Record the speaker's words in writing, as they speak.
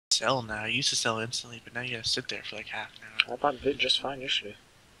sell now. You used to sell instantly, but now you gotta sit there for like half an hour. I bought Bit just fine yesterday.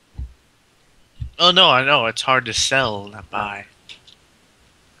 Oh no, I know it's hard to sell, not buy.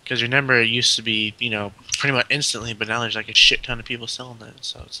 Because remember, it used to be, you know, pretty much instantly, but now there's like a shit ton of people selling it,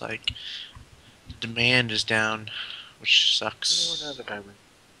 so it's like the demand is down, which sucks. Where the guy went?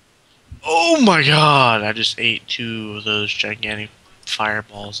 Oh my god! I just ate 2 of those gigantic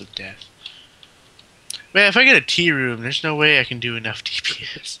fireballs of death. Man, if I get a tea room, there's no way I can do enough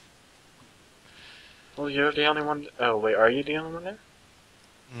DPS. Well, you're the only one. Oh wait, are you the only one there?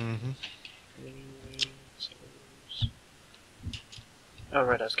 Mm-hmm. Oh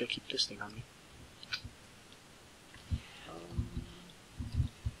right, I was gonna keep this thing on me.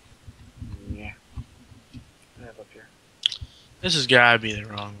 Yeah. I have up here. This has gotta be the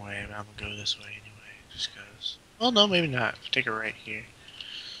wrong way, but I'm gonna go this way anyway, just cause. Well, no, maybe not. Take a right here.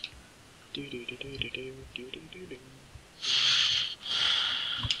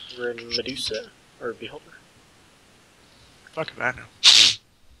 We're in Medusa or Beholder. Fuck if I know.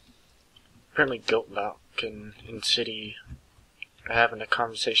 Apparently, Goatlock and City are having a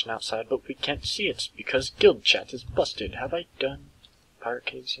conversation outside, but we can't see it because guild chat is busted. Have I done pirate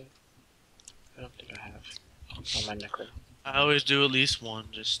caves yet? I don't think I have. On my necro. I always do at least one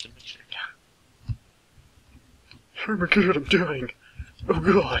just to make sure. Oh my god, I'm dying! Oh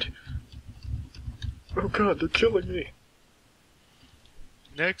god! Oh god, they're killing me!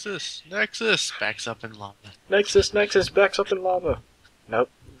 Nexus! Backs up in lava. Nexus, backs up in lava!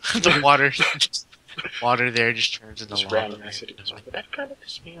 Nope. The water there just turns into Just lava. random accident. But that kind of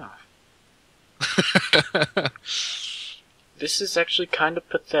pissed me off. This is actually kind of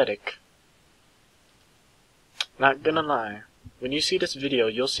pathetic. Not gonna lie. When you see this video,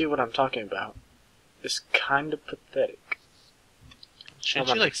 you'll see what I'm talking about. It's kind of pathetic.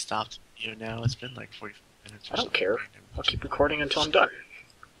 Shouldn't you like stop the video now? It's been like 45 minutes. I don't care. I'll keep recording until I'm done.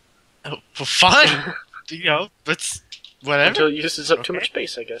 Oh, well, fine. You know, it's whatever. Until it uses up too much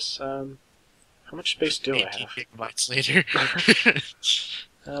space, I guess. How much space do I 18 have? gigabytes later.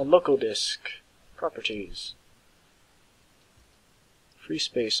 Local disk. Properties. Free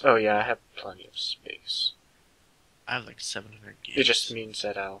space. Oh yeah, I have plenty of space. I have like 700 gigs. It just means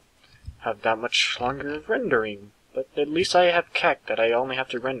that I'll have that much longer of rendering. But at least I have CAC that I only have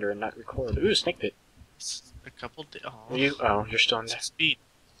to render and not record. Ooh, snake pit. A couple days. You're still in there. Speed.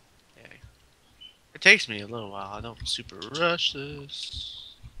 Yeah. It takes me a little while. I don't super rush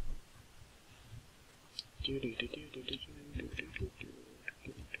this.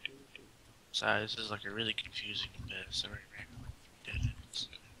 Sorry, this is like a really confusing abyss. I already ran like 3 dead ends.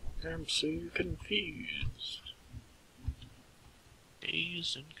 I'm so confused.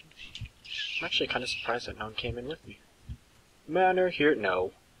 Dazed and confused. I'm actually kind of surprised that no one came in with me. Manor here?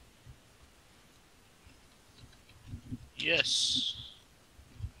 No. Yes.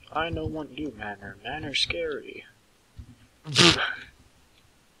 I no want do manor. Manor scary.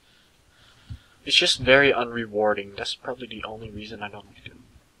 It's just very unrewarding. That's probably the only reason I don't like it.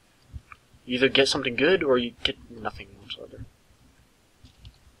 You either get something good or you get nothing whatsoever.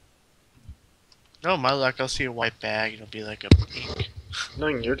 No, my luck, I'll see a white bag, it'll be like a pink.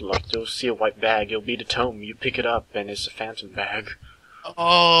 Knowing your luck, you'll see a white bag, it'll be the tome, you pick it up, and it's a phantom bag.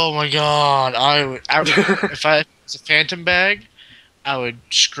 Oh my god, if it's a phantom bag, I would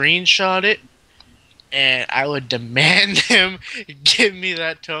screenshot it, and I would demand him give me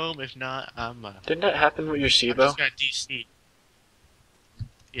that tome. If not, Didn't that happen with your I SIBO? just got DC'd.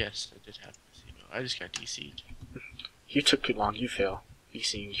 Yes, it did happen with SIBO. I just got DC'd. You took too long, you fail. Be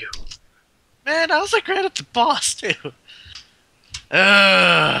seeing you. Man, I was like right at the boss too.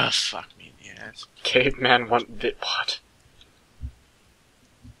 Ugh, fuck me in the ass. Caveman want Bitbot.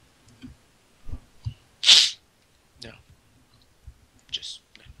 No. Just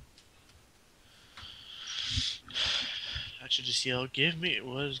no. I should just yell, give me.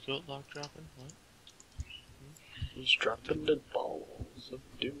 What is Goatlock dropping? What? He's dropping the balls of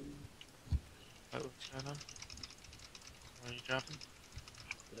doom. What's going on? What are you dropping?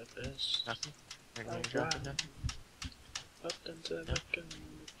 Nothing? Are you dropping nothing? You're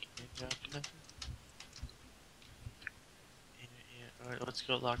dropping nothing? Yeah, alright, let's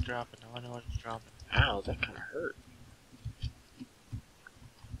go lock dropping. Now I know what he's dropping. Ow, that kinda hurt.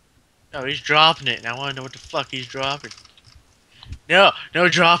 No, he's dropping it, and I wanna know what the fuck he's dropping. No,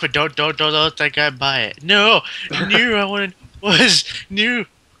 drop it. Don't let that guy buy it. No, new. I wanted was new.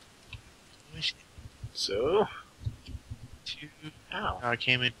 So? Two. Ow. No, I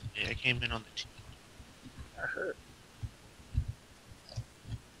came in on the 2. That hurt.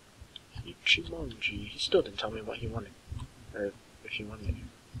 Ichimonji. He still didn't tell me what he wanted. Or if he wanted it.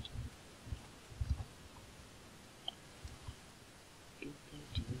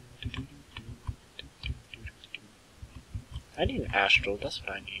 I need an astral, that's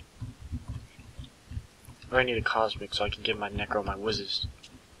what I need. Or I need a cosmic so I can give my necro my whizzes.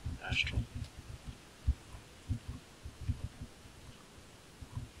 Astral.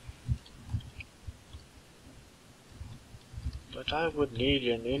 But I would need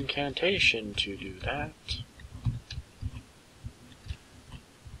an incantation to do that.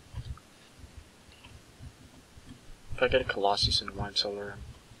 If I get a Colossus in a wine cellar, I'm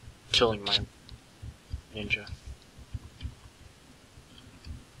killing my ninja.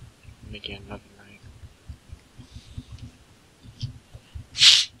 Making another night.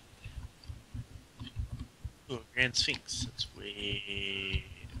 Ooh, Grand Sphinx. That's way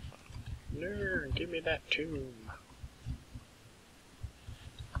fun. No, give me that tomb.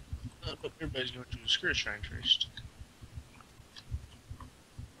 But everybody's going to the Skirt Shrine first.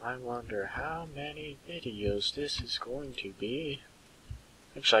 I wonder how many videos this is going to be.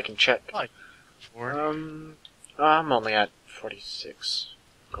 Actually, I can check. Like 4. I'm only at 46.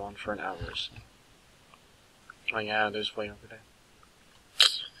 Going for an hour or so. Oh yeah, there's way over there.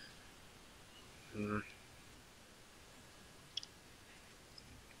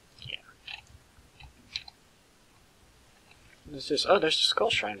 Yeah. What is this? Oh, there's the skull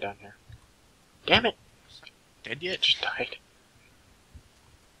shrine down here. Damn it! Dead yet? Just died.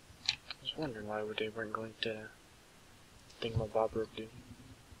 I was wondering why they weren't going to Thingamabobber do.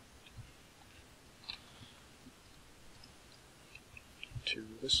 To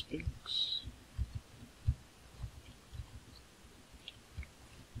the Sphinx.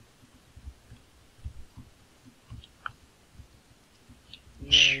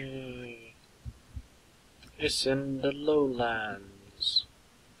 Yay! It's in the lowlands.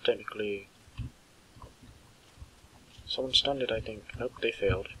 Technically. Someone stunned it, I think. Nope, they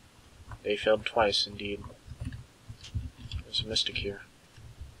failed. They failed twice, indeed. There's a mystic here.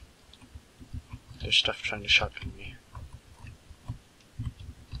 There's stuff trying to shotgun me.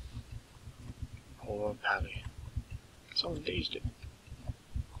 Poor Pally. Someone dazed it.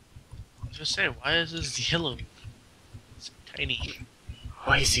 I was gonna say, why is this yellow? It's tiny.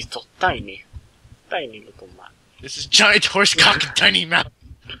 Why is he so tiny? Tiny little man. This is giant horsecock and tiny mouth.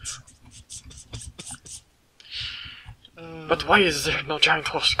 But why is there no giant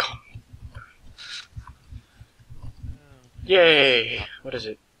horse skull? Yay! What is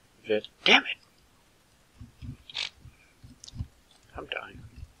it? Vid. Damn it! I'm dying.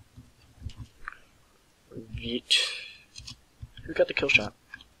 Vit. Who got the kill shot?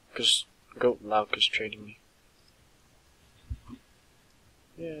 Cause Goat Lauka's trading me.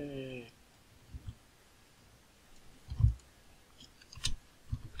 Yay!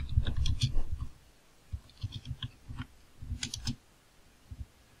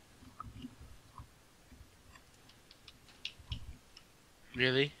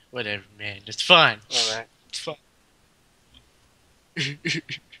 Really? Whatever, man. It's fun. Alright. It's fun.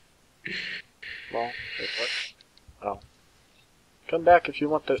 Well, wait, what? Oh. Come back if you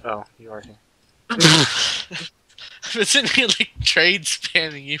want the. Oh, you are here. I've been sitting here like trade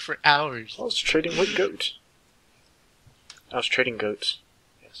spamming you for hours. I was trading with goats. I was trading goats.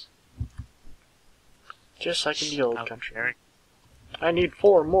 Yes. Just like in the old country. I need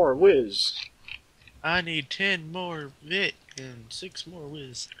 4 more whiz. I need 10 more Vit and 6 more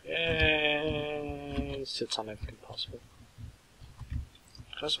Whiz. Yay! It sits on everything possible.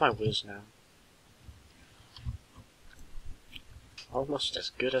 How's my whiz now? Almost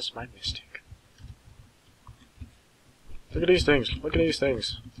as good as my mystic. Look at these things! Look at these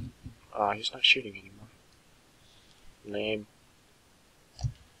things! Ah, he's not shooting anymore. Lame.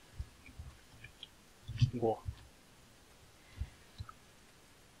 Whoa.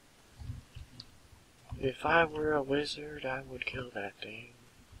 If I were a wizard, I would kill that thing.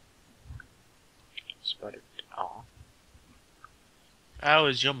 Sputtered. Aw. If I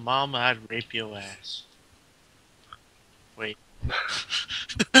was your mama, I'd rape your ass. Wait.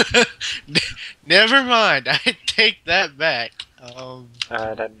 Never mind. I take that back.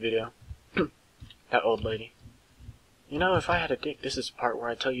 That video. That old lady. You know, if I had a dick, this is the part where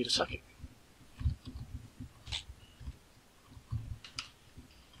I tell you to suck it.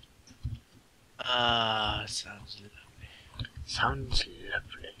 Sounds lovely. Sounds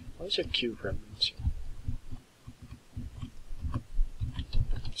lovely. Why is there cube remnants here?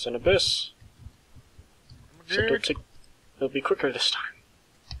 It's an abyss. Except it'll be quicker this time.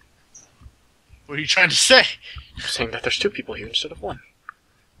 What are you trying to say? I'm saying that there's 2 people here instead of 1.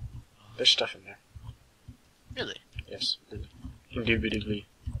 There's stuff in there. Really? Yes, indubitably,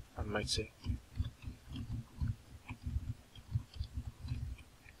 I might say.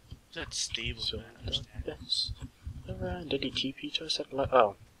 That's stable. So, man. I understand. yes. Alright, did he TP to us at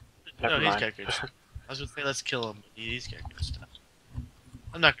oh. Never No, mind. he's got good. I was gonna say let's kill him. He's got good stuff.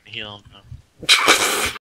 I'm not gonna heal him though.